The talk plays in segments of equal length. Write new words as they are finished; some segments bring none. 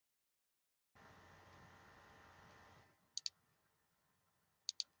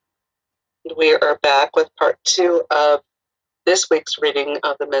We are back with part 2 of this week's reading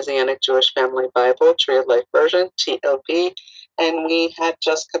of the Messianic Jewish Family Bible, Tree of Life Version, TLV, and we had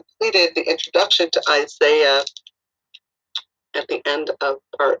just completed the introduction to Isaiah at the end of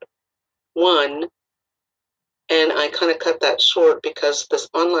part 1, and I kind of cut that short because this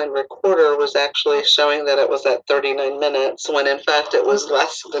online recorder was actually showing that it was at 39 minutes, when in fact it was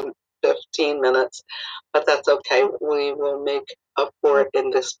less than 15 minutes, but that's okay. We will make up for it in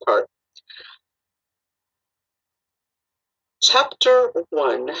this part. Chapter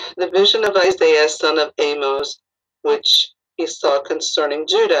 1, the vision of Isaiah, son of Amos, which he saw concerning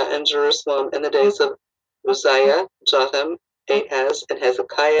Judah and Jerusalem in the days of Uzziah, Jotham, Ahaz, and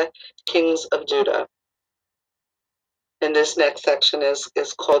Hezekiah, kings of Judah. And this next section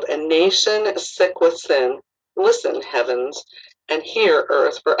is called A Nation Sick with Sin. Listen, heavens, and hear,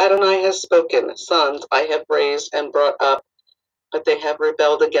 earth, for Adonai has spoken. Sons I have raised and brought up, but they have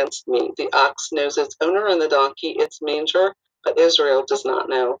rebelled against me. The ox knows its owner and the donkey its manger, but Israel does not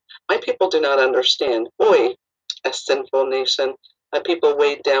know. My people do not understand. Oi, a sinful nation, a people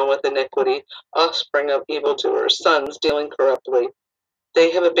weighed down with iniquity, offspring of evildoers, sons dealing corruptly.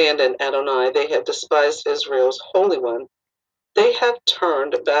 They have abandoned Adonai. They have despised Israel's Holy One. They have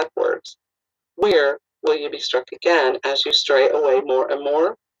turned backwards. Where will you be struck again as you stray away more and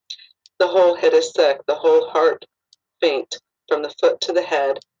more? The whole head is sick, the whole heart faint. From the foot to the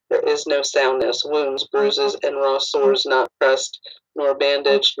head, there is no soundness, wounds, bruises, and raw sores, not pressed, nor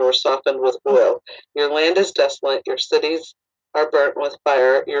bandaged, nor softened with oil. Your land is desolate, your cities are burnt with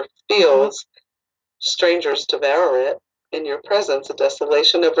fire, your fields, strangers devour it. In your presence, a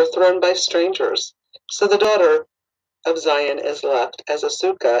desolation overthrown by strangers. So the daughter of Zion is left as a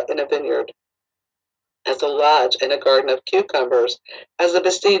sukkah in a vineyard, as a lodge in a garden of cucumbers, as a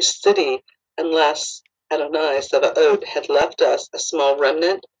besieged city, unless Adonai Sabaoth had left us a small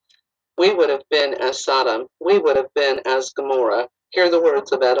remnant. We would have been as Sodom, we would have been as Gomorrah. Hear the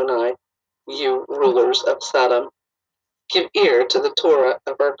words of Adonai, you rulers of Sodom. Give ear to the Torah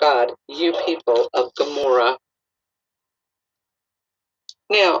of our God, you people of Gomorrah.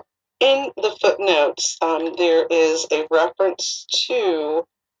 Now, in the footnotes, there is a reference to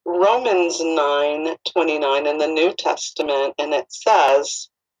Romans 9:29 in the New Testament, and it says,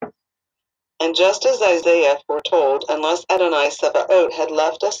 and just as Isaiah foretold, unless Adonai Sabaoth had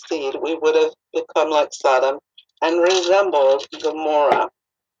left us seed, we would have become like Sodom and resembled Gomorrah.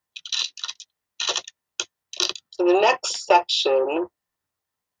 So the next section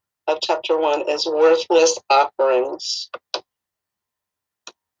of chapter 1 is worthless offerings.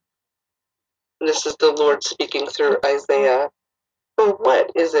 This is the Lord speaking through Isaiah. For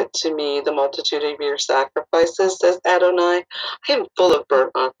what is it to me, the multitude of your sacrifices, says Adonai? I am full of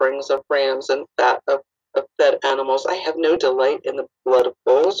burnt offerings of rams and fat of fed animals. I have no delight in the blood of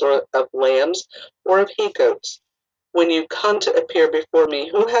bulls or of lambs or of he-goats. When you come to appear before me,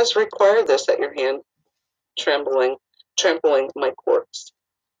 who has required this at your hand, trampling my courts?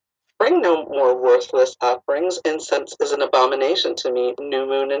 Bring no more worthless offerings. Incense is an abomination to me. New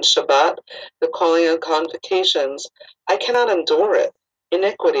moon and Shabbat, the calling of convocations, I cannot endure it.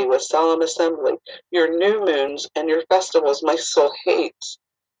 Iniquity with solemn assembly, your new moons and your festivals my soul hates.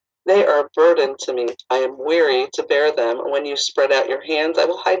 They are a burden to me. I am weary to bear them. When you spread out your hands, I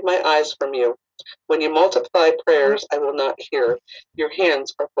will hide my eyes from you. When you multiply prayers, I will not hear. Your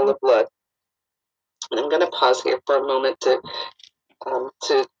hands are full of blood. And I'm going to pause here for a moment to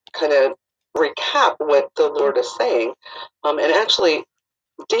kind of recap what the Lord is saying. And actually,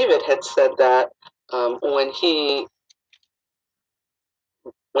 David had said that when he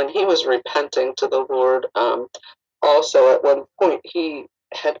was repenting to the Lord. Also, at one point, he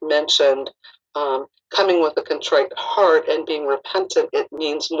had mentioned coming with a contrite heart and being repentant. It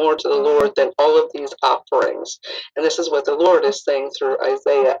means more to the Lord than all of these offerings. And this is what the Lord is saying through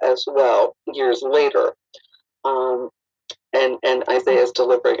Isaiah as well, years later. And Isaiah is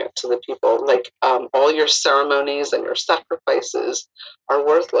delivering it to the people. Like, all your ceremonies and your sacrifices are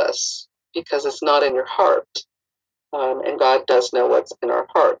worthless because it's not in your heart. And God does know what's in our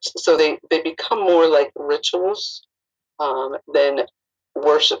hearts. So they become more like rituals than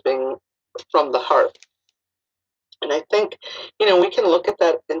worshiping from the heart. And I think, we can look at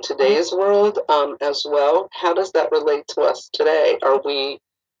that in today's world as well. How does that relate to us today? Are we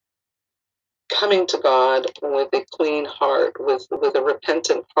coming to God with a clean heart, with a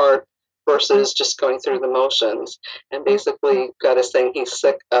repentant heart, versus just going through the motions? And basically, God is saying He's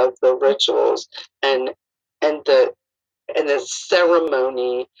sick of the rituals and the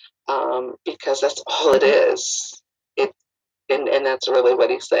ceremony, because that's all it is. And that's really what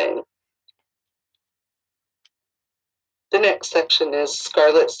He's saying. The next section is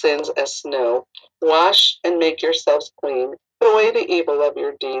scarlet sins as snow. Wash and make yourselves clean. Put away the evil of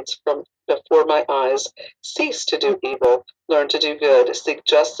your deeds from before my eyes. Cease to do evil. Learn to do good. Seek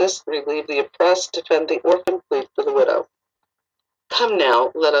justice. Relieve the oppressed. Defend the orphan. Plead for the widow. Come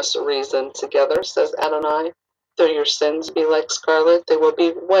now, let us reason together, says Adonai. Though your sins be like scarlet, they will be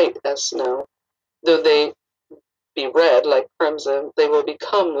white as snow. Though they be red like crimson, they will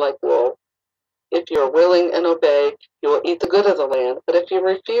become like wool. If you are willing and obey, you will eat the good of the land. But if you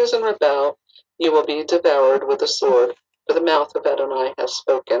refuse and rebel, you will be devoured with the sword. For the mouth of Adonai has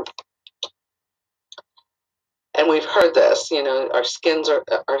spoken. And we've heard this, our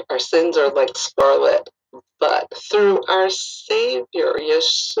sins are like scarlet. But through our Savior,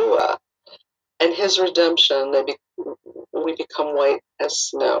 Yeshua, and his redemption, we become white as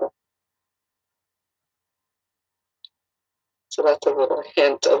snow. So that's a little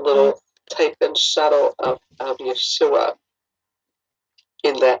hint, a little type and shadow of Yeshua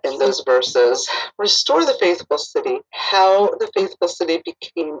in those verses. Restore the faithful city. How the faithful city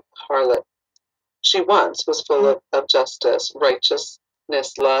became harlot. She once was full of justice, righteousness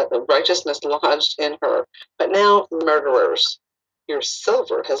lodged in her, but now murderers. Your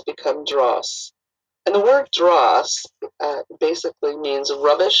silver has become dross. And the word dross basically means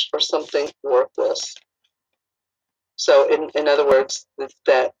rubbish or something worthless. So in other words,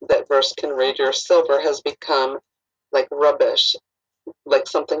 that verse can read, your silver has become like rubbish, like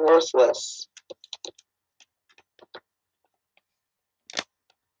something worthless.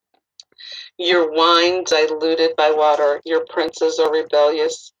 Your wine diluted by water, your princes are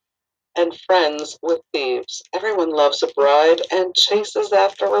rebellious and friends with thieves. Everyone loves a bribe and chases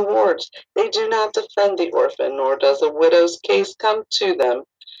after rewards. They do not defend the orphan, nor does a widow's case come to them.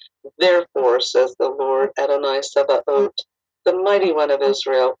 Therefore, says the Lord Adonai Sabaoth, the mighty one of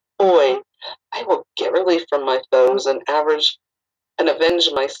Israel, Oi, I will get relief from my foes and avenge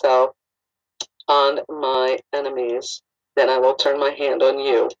myself on my enemies. Then I will turn my hand on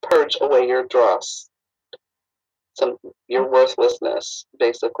you, purge away your dross, your worthlessness,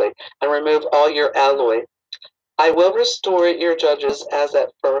 basically, and remove all your alloy. I will restore your judges as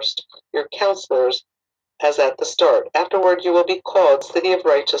at first, your counselors as at the start. Afterward you will be called City of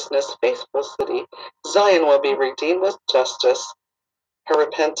Righteousness, Faithful City. Zion will be redeemed with justice, her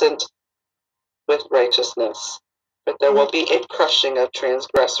repentant with righteousness. But there will be a crushing of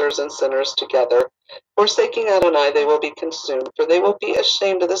transgressors and sinners together. Forsaking Adonai, they will be consumed, for they will be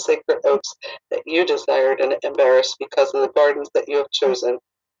ashamed of the sacred oaks that you desired and embarrassed because of the gardens that you have chosen.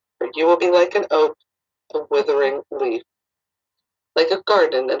 For you will be like an oak, a withering leaf, like a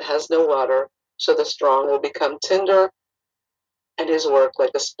garden that has no water. So the strong will become tinder, and his work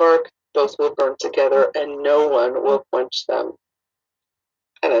like a spark. Both will burn together, and no one will quench them.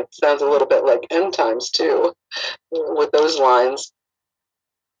 And it sounds a little bit like end times, too, with those lines.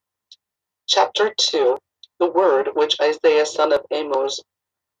 Chapter 2, the word which Isaiah son of Amos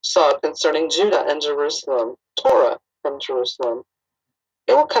saw concerning Judah and Jerusalem, Torah from Jerusalem.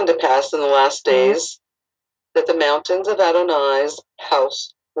 It will come to pass in the last days that the mountains of Adonai's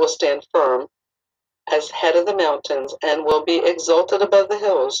house will stand firm as head of the mountains and will be exalted above the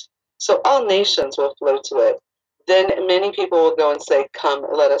hills. So all nations will flow to it. Then many people will go and say, come,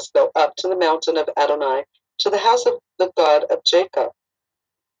 let us go up to the mountain of Adonai, to the house of the God of Jacob.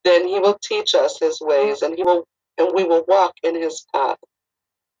 Then he will teach us his ways, and we will walk in his path.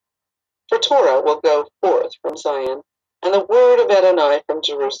 For Torah will go forth from Zion, and the word of Adonai from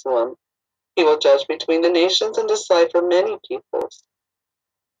Jerusalem. He will judge between the nations and decide for many peoples.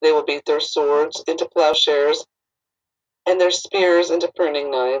 They will beat their swords into plowshares and their spears into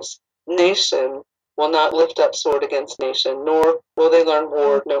pruning knives. Nation will not lift up sword against nation, nor will they learn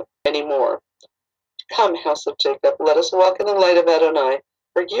war any more. Come, house of Jacob, let us walk in the light of Adonai,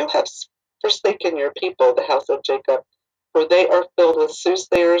 for you have forsaken your people, the house of Jacob, for they are filled with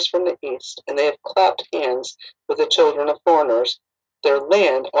soothsayers from the east, and they have clapped hands with the children of foreigners. Their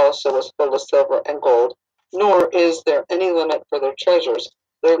land also is full of silver and gold, nor is there any limit for their treasures.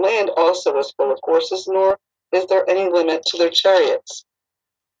 Their land also is full of horses, nor is there any limit to their chariots.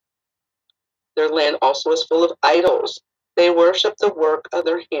 Their land also is full of idols. They worship the work of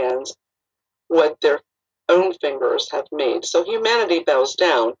their hands, what their own fingers have made. So humanity bows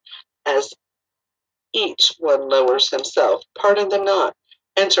down as each one lowers himself. Pardon them not.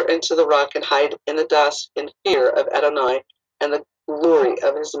 Enter into the rock and hide in the dust in fear of Adonai and the glory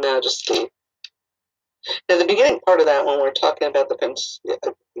of his majesty. Now, the beginning part of that, when we're talking about the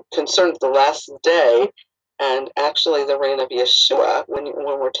concerns of the last day, and actually the reign of Yeshua, when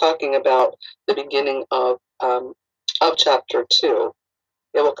we're talking about the beginning of chapter 2,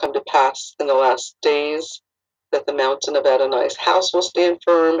 it will come to pass in the last days that the mountain of Adonai's house will stand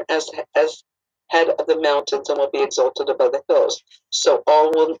firm as head of the mountains and will be exalted above the hills. So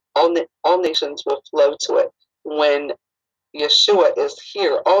all nations will flow to it. When Yeshua is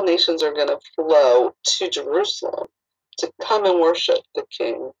here, all nations are going to flow to Jerusalem to come and worship the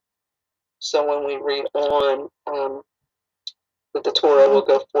King. So when we read on, that the Torah will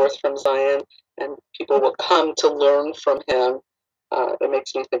go forth from Zion and people will come to learn from him, it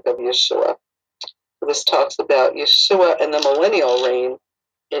makes me think of Yeshua. This talks about Yeshua and the millennial reign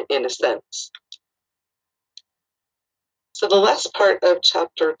in a sense. So the last part of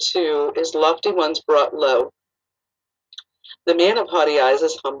chapter 2 is lofty ones brought low. The man of haughty eyes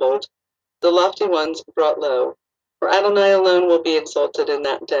is humbled, the lofty ones brought low. For Adonai alone will be exalted in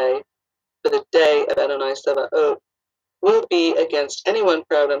that day, for the day of Adonai Sabaoth will be against anyone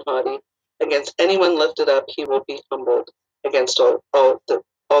proud and haughty, against anyone lifted up he will be humbled, against all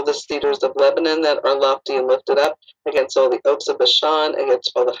the cedars of Lebanon that are lofty and lifted up, against all the oaks of Bashan,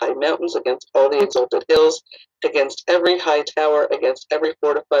 against all the high mountains, against all the exalted hills, against every high tower, against every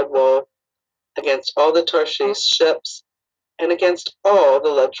fortified wall, against all the Tarshish ships, and against all the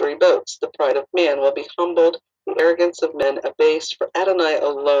luxury boats. The pride of man will be humbled, the arrogance of men abased, for Adonai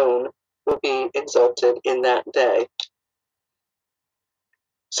alone will be exalted in that day.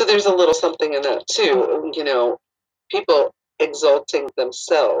 So there's a little something in that too, people exalting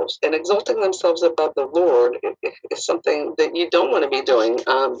themselves and exalting themselves above the Lord is something that you don't want to be doing,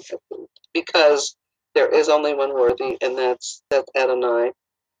 because there is only one worthy, and that's Adonai.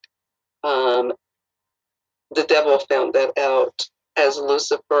 The devil found that out as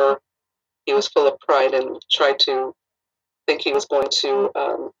Lucifer. He was full of pride and tried to think he was going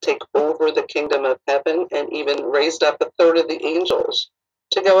to take over the kingdom of heaven, and even raised up a third of the angels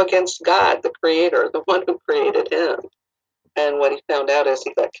to go against God, the creator, the one who created him. And what he found out is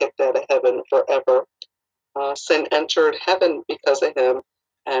he got kicked out of heaven forever. Sin entered heaven because of him,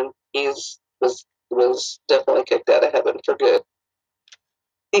 and he was definitely kicked out of heaven for good.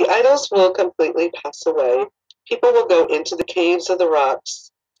 The idols will completely pass away. People will go into the caves of the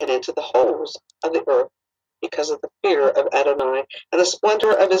rocks and into the holes of the earth because of the fear of Adonai and the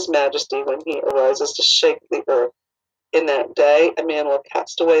splendor of his majesty when he arises to shake the earth. In that day, a man will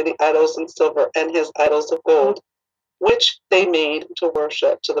cast away the idols in silver and his idols of gold, which they made to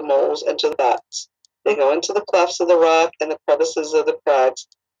worship, to the moles and to the bats. They go into the clefts of the rock and the crevices of the crags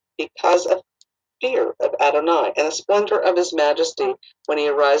because of fear of Adonai and the splendor of his majesty when he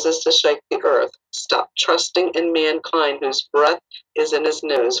arises to shake the earth. Stop trusting in mankind whose breath is in his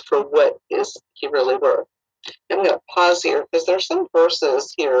nose, for what is he really worth? I'm going to pause here because there's some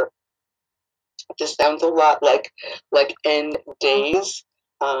verses here. This sounds a lot like end days,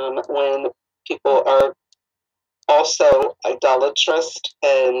 when people are also idolatrous,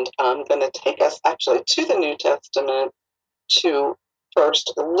 and I'm going to take us actually to the New Testament, to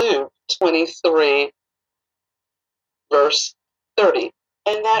First Luke 23, verse 30.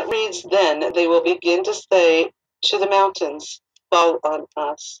 And that reads, "Then they will begin to say to the mountains, fall on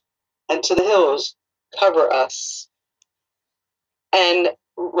us, and to the hills, cover us." And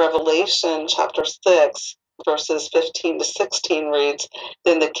Revelation chapter 6, verses 15 to 16 reads,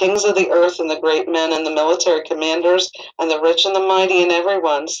 "Then the kings of the earth and the great men and the military commanders and the rich and the mighty and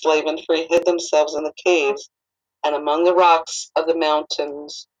everyone, slave and free, hid themselves in the caves and among the rocks of the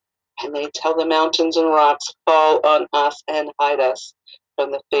mountains. And they tell the mountains and rocks, fall on us and hide us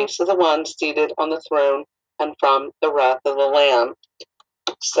from the face of the one seated on the throne and from the wrath of the Lamb."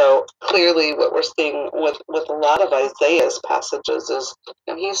 So clearly what we're seeing with a lot of Isaiah's passages is,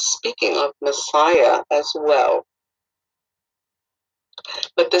 he's speaking of Messiah as well.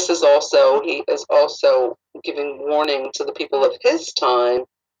 But he is also giving warning to the people of his time,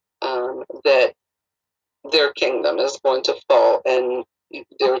 that their kingdom is going to fall, and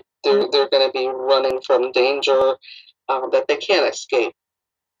they're going to be running from danger that they can't escape.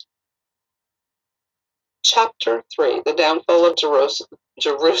 Chapter 3, the downfall of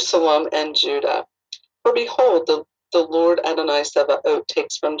Jerusalem and Judah. For behold, the Lord Adonai Sabaoth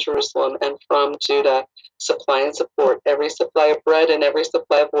takes from Jerusalem and from Judah supply and support, every supply of bread and every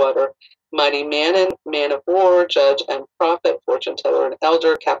supply of water, mighty man and man of war, judge and prophet, fortune teller and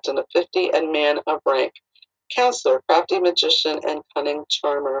elder, captain of 50 and man of rank, counselor, crafty magician, and cunning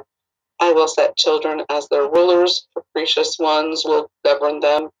charmer. I will set children as their rulers, capricious ones will govern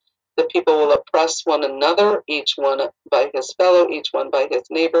them. The people will oppress one another, each one by his fellow, each one by his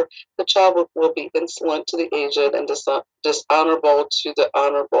neighbor. The child will be insolent to the aged and dishonorable to the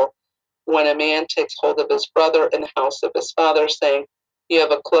honorable. When a man takes hold of his brother in the house of his father, saying, "You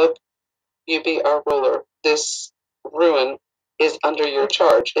have a cloak, you be our ruler," this ruin is under your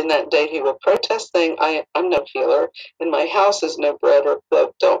charge. In that day he will protest, saying, I'm no healer. In my house is no bread or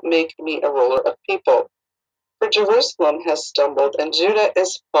cloak. Don't make me a ruler of people. For Jerusalem has stumbled, and Judah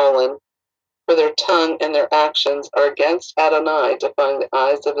is fallen. For their tongue and their actions are against Adonai, defying the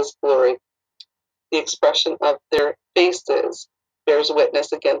eyes of his glory. The expression of their faces bears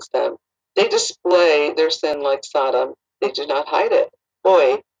witness against them. They display their sin like Sodom. They do not hide it.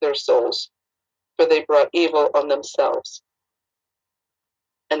 Boy, their souls, for they brought evil on themselves.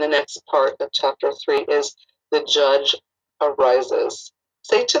 And the next part of chapter 3 is the judge arises.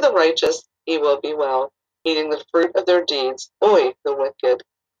 Say to the righteous, he will be well, eating the fruit of their deeds. Boy, the wicked,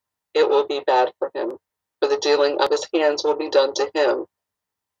 it will be bad for him, for the dealing of his hands will be done to him.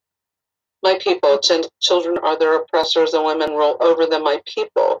 My people, children are their oppressors, and women rule over them. My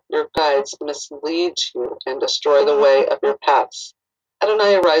people, your guides mislead you and destroy the way of your paths.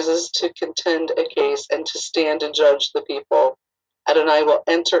 Adonai arises to contend a case and to stand to judge the people. Adonai will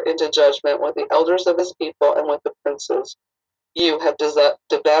enter into judgment with the elders of his people and with the princes. You have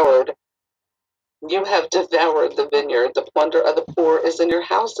devoured the vineyard. The plunder of the poor is in your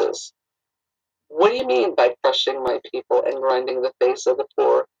houses. What do you mean by crushing my people and grinding the face of the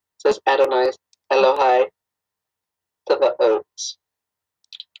poor? Says Adonai Elohai to the oaks.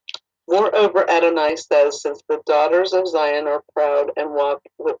 Moreover, Adonai says, since the daughters of Zion are proud and walk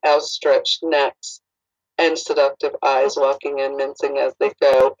with outstretched necks and seductive eyes, walking and mincing as they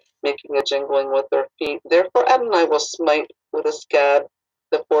go, making a jingling with their feet, therefore Adonai will smite with a scab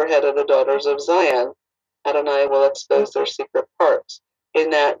the forehead of the daughters of Zion. Adonai will expose their secret parts. In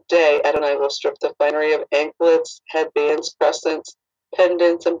that day, Adonai will strip the finery of anklets, headbands, crescents,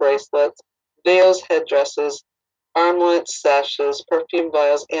 pendants, and bracelets, veils, headdresses, armlets, sashes, perfume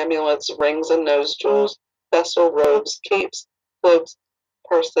vials, amulets, rings and nose jewels, festal robes, capes, cloaks,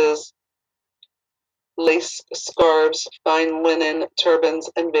 purses, lace scarves, fine linen, turbans,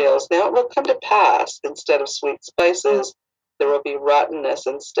 and veils. Now it will come to pass, instead of sweet spices, there will be rottenness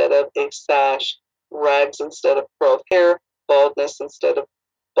instead of a sash, rags instead of curled hair, baldness instead of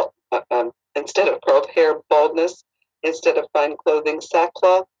curled hair, baldness instead of fine clothing,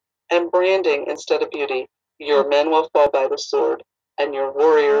 sackcloth, and branding instead of beauty. Your men will fall by the sword, and your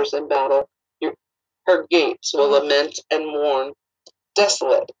warriors in battle. Her gates will lament and mourn.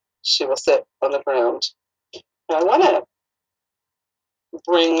 Desolate, she will sit on the ground. Now I want to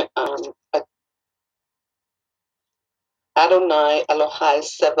bring Adonai Elohai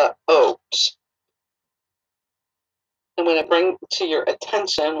Sebaot. I'm going to bring to your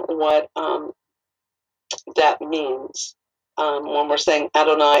attention what that means. When we're saying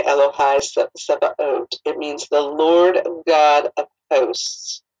Adonai Elohai Sebaot, it means the Lord God of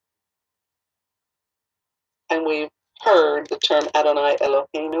hosts. And we've heard the term Adonai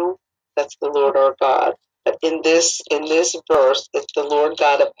Eloheinu, that's the Lord our God. But in this verse, it's the Lord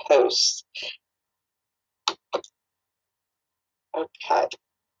God of hosts. Okay.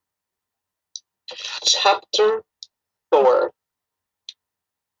 Chapter 4.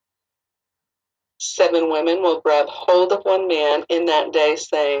 7 women will grab hold of one man in that day,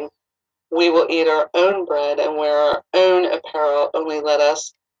 saying, we will eat our own bread and wear our own apparel, only let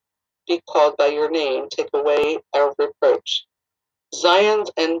us be called by your name. Take away our reproach. Zion's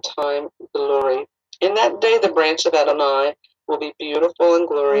end time glory. In that day, the branch of Adonai will be beautiful and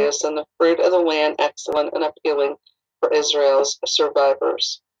glorious, and the fruit of the land excellent and appealing for Israel's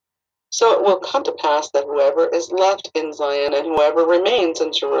survivors. So it will come to pass that whoever is left in Zion and whoever remains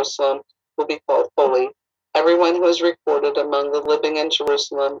in Jerusalem will be called holy, everyone who is recorded among the living in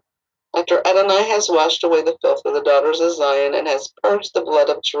Jerusalem. After Adonai has washed away the filth of the daughters of Zion and has purged the blood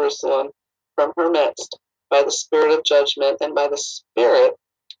of Jerusalem from her midst by the spirit of judgment and by the spirit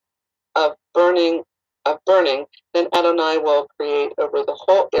of burning, then Adonai will create over the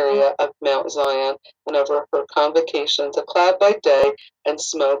whole area of Mount Zion and over her convocations a cloud by day and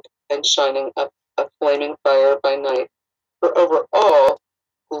smoke and shining up a flaming fire by night. For over all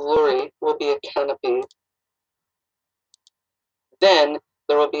glory will be a canopy. Then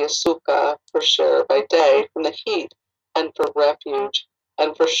there will be a sukkah for share by day from the heat, and for refuge,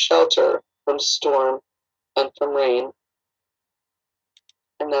 and for shelter from storm and from rain.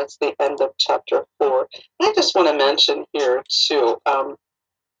 And that's the end of chapter 4. And I just want to mention here too,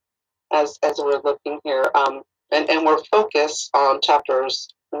 as we're looking here, and we're focused on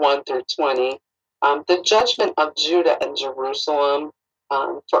chapters 1 through 20. The judgment of Judah and Jerusalem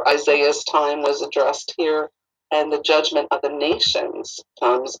for Isaiah's time was addressed here, and the judgment of the nations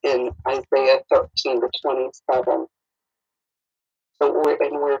comes in Isaiah 13 to 27. So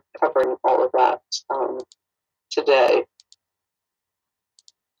we're covering all of that today.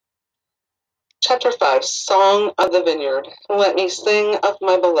 Chapter 5, Song of the Vineyard. Let me sing of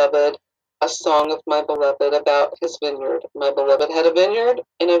my beloved, a song of my beloved about his vineyard. My beloved had a vineyard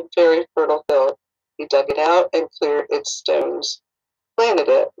in a very fertile hill. He dug it out and cleared its stones, planted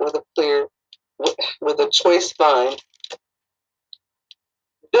it with a choice vine,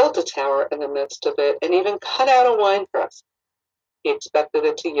 built a tower in the midst of it, and even cut out a winepress. He expected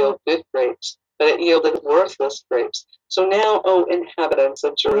it to yield good grapes, but it yielded worthless grapes. So now, O inhabitants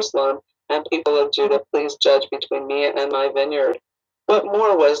of Jerusalem and people of Judah, please judge between me and my vineyard. What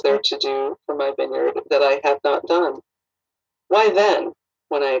more was there to do for my vineyard that I have not done? Why then,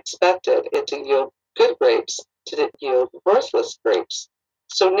 when I expected it to yield good grapes, did it yield worthless grapes?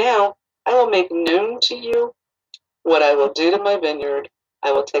 So now I will make known to you what I will do to my vineyard.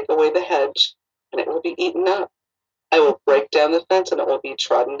 I will take away the hedge, and it will be eaten up. I will break down the fence, and it will be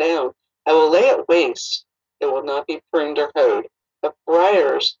trodden down. I will lay it waste. It will not be pruned or hoed. But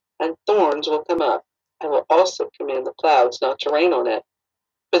briars and thorns will come up. I will also command the clouds not to rain on it.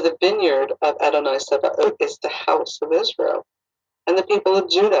 For the vineyard of Adonai Sabaoth is the house of Israel, and the people of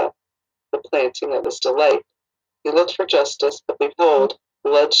Judah, the planting of his delight. He looked for justice, but behold,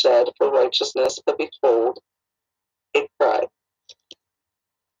 bloodshed; for righteousness, but behold, a cry.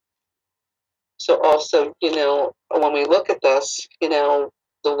 So also, when we look at this, the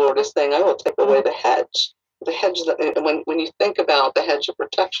Lord is saying, I will take away the hedge. The hedge that, when you think about the hedge of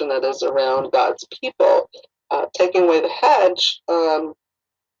protection that is around God's people, taking away the hedge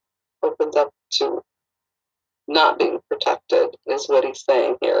opens up to not being protected, is what he's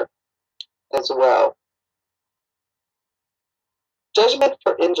saying here as well. Judgment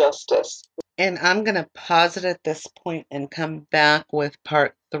for injustice. And I'm going to pause it at this point and come back with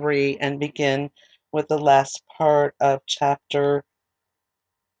part 3 and begin with the last part of chapter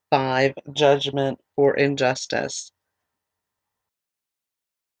 5, Judgment for Injustice.